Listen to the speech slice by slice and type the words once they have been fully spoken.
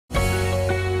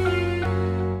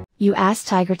You ask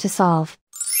Tiger to solve.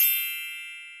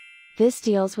 This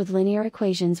deals with linear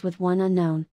equations with one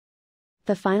unknown.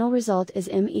 The final result is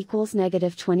m equals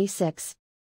 -26.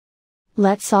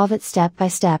 Let's solve it step by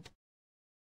step.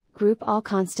 Group all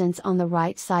constants on the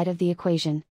right side of the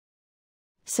equation.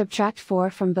 Subtract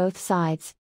 4 from both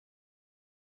sides.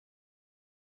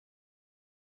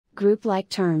 Group like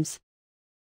terms.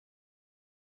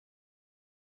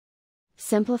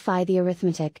 Simplify the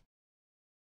arithmetic.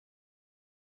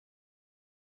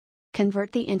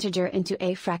 Convert the integer into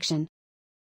a fraction.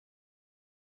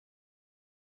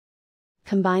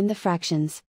 Combine the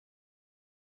fractions.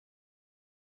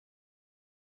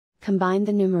 Combine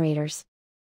the numerators.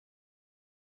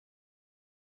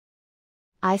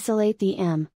 Isolate the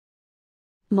m.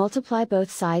 Multiply both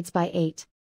sides by 8.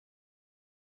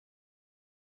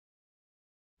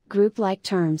 Group like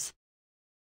terms.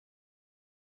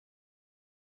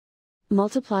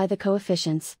 Multiply the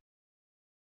coefficients.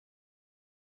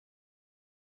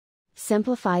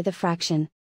 Simplify the fraction.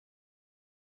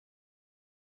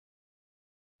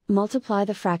 Multiply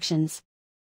the fractions.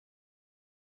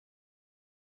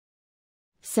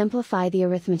 Simplify the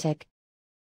arithmetic.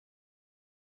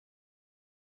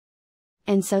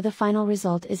 And so the final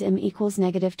result is m equals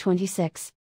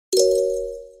 -26.